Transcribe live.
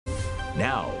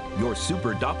Now, your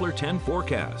Super Doppler 10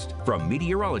 forecast from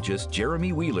meteorologist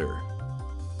Jeremy Wheeler.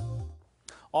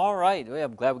 All right,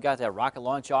 I'm glad we got that rocket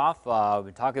launch off. We've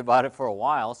been talking about it for a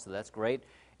while, so that's great.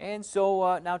 And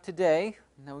so now today,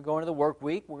 now we go into the work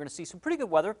week. We're going to see some pretty good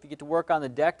weather. If you get to work on the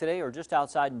deck today or just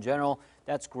outside in general,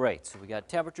 that's great. So we got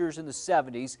temperatures in the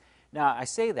 70s. Now, I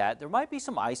say that, there might be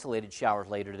some isolated showers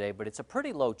later today, but it's a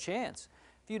pretty low chance.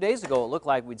 A few days ago, it looked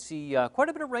like we'd see quite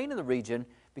a bit of rain in the region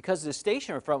because the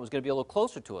stationary front was going to be a little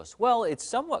closer to us. Well, it's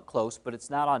somewhat close, but it's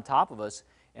not on top of us,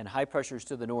 and high pressures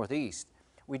to the northeast.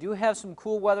 We do have some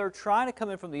cool weather trying to come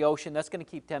in from the ocean. That's going to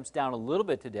keep temps down a little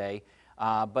bit today,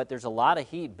 but there's a lot of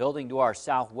heat building to our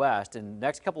southwest, and the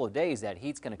next couple of days that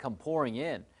heat's going to come pouring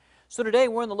in. So today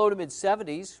we're in the low to mid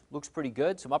 70s, looks pretty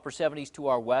good. Some upper 70s to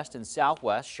our west and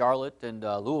southwest, Charlotte and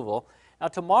Louisville. Now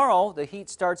tomorrow the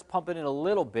heat starts pumping in a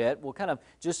little bit. We'll kind of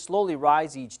just slowly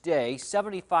rise each day.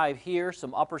 75 here,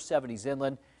 some upper 70s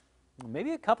inland,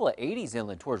 maybe a couple of 80s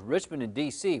inland towards Richmond and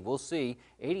D.C. We'll see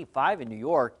 85 in New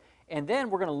York. And then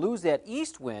we're going to lose that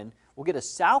east wind. We'll get a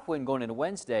south wind going into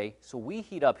Wednesday, so we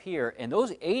heat up here. And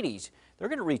those 80s, they're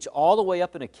going to reach all the way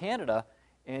up into Canada,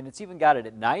 and it's even got it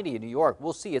at 90 in New York.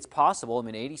 We'll see, it's possible. I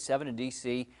mean, 87 in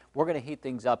D.C. We're going to heat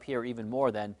things up here even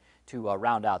more then to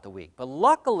round out the week. But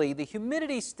luckily, the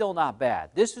humidity's still not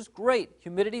bad. This is great.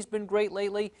 Humidity's been great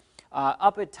lately,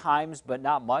 up at times, but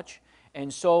not much.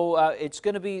 And so it's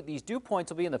going to be, these dew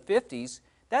points will be in the 50s.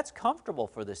 That's comfortable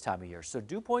for this time of year. So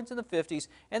dew points in the 50s,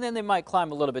 and then they might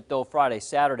climb a little bit though Friday,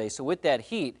 Saturday. So with that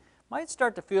heat, might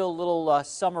start to feel a little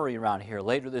summery around here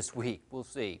later this week. We'll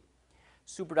see.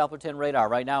 Super Doppler 10 radar.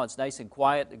 Right now it's nice and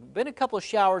quiet. There have been a couple of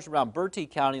showers around Bertie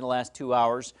County in the last 2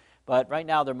 hours, but right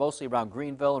now they're mostly around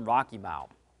Greenville and Rocky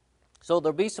Mount. So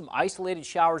there'll be some isolated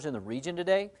showers in the region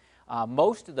today.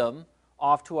 Most of them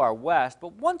off to our west,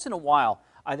 but once in a while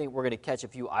I think we're going to catch a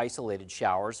few isolated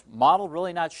showers. Model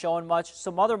really not showing much.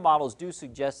 Some other models do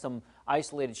suggest some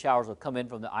isolated showers will come in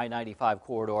from the I-95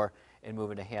 corridor and move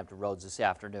into Hampton Roads this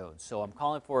afternoon. So I'm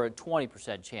calling for a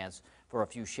 20% chance for a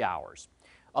few showers.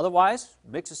 Otherwise,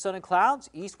 mix of sun and clouds,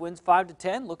 east winds 5 to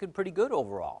 10, looking pretty good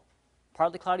overall.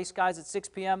 Partly cloudy skies at 6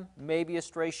 p.m., maybe a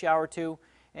stray shower or two,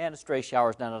 and a stray shower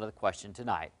is not out of the question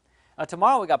tonight.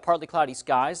 Tomorrow we got partly cloudy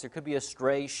skies. There could be a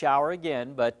stray shower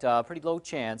again, but pretty low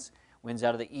chance. Winds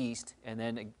out of the east, and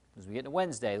then as we get into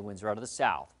Wednesday, the winds are out of the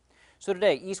south. So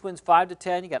today, east winds 5 to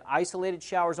 10. You got isolated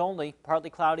showers only, partly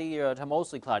cloudy to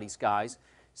mostly cloudy skies.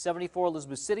 74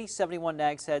 Elizabeth City, 71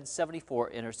 Nags Head,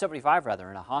 75 rather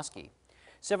in Ahoskie.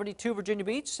 72 Virginia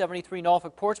Beach, 73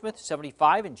 Norfolk Portsmouth,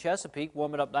 75 in Chesapeake,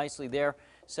 warming up nicely there.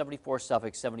 74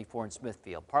 Suffolk, 74 in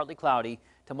Smithfield. Partly cloudy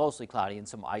to mostly cloudy and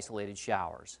some isolated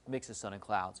showers. Mix of sun and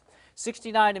clouds.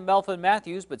 69 in Melfa and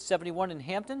Matthews, but 71 in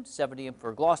Hampton, 70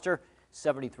 for Gloucester,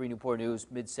 73 Newport News,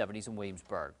 mid-70s in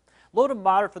Williamsburg. Low to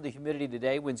moderate for the humidity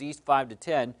today, winds east 5 to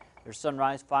 10. There's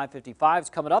sunrise 5:55 is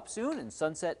coming up soon and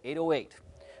sunset 8:08.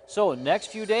 So next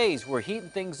few days, we're heating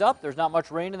things up. There's not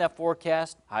much rain in that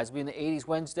forecast. Highs will be in the 80s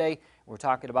Wednesday. We're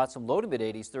talking about some low to mid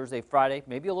 80s Thursday, Friday,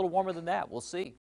 maybe a little warmer than that. We'll see.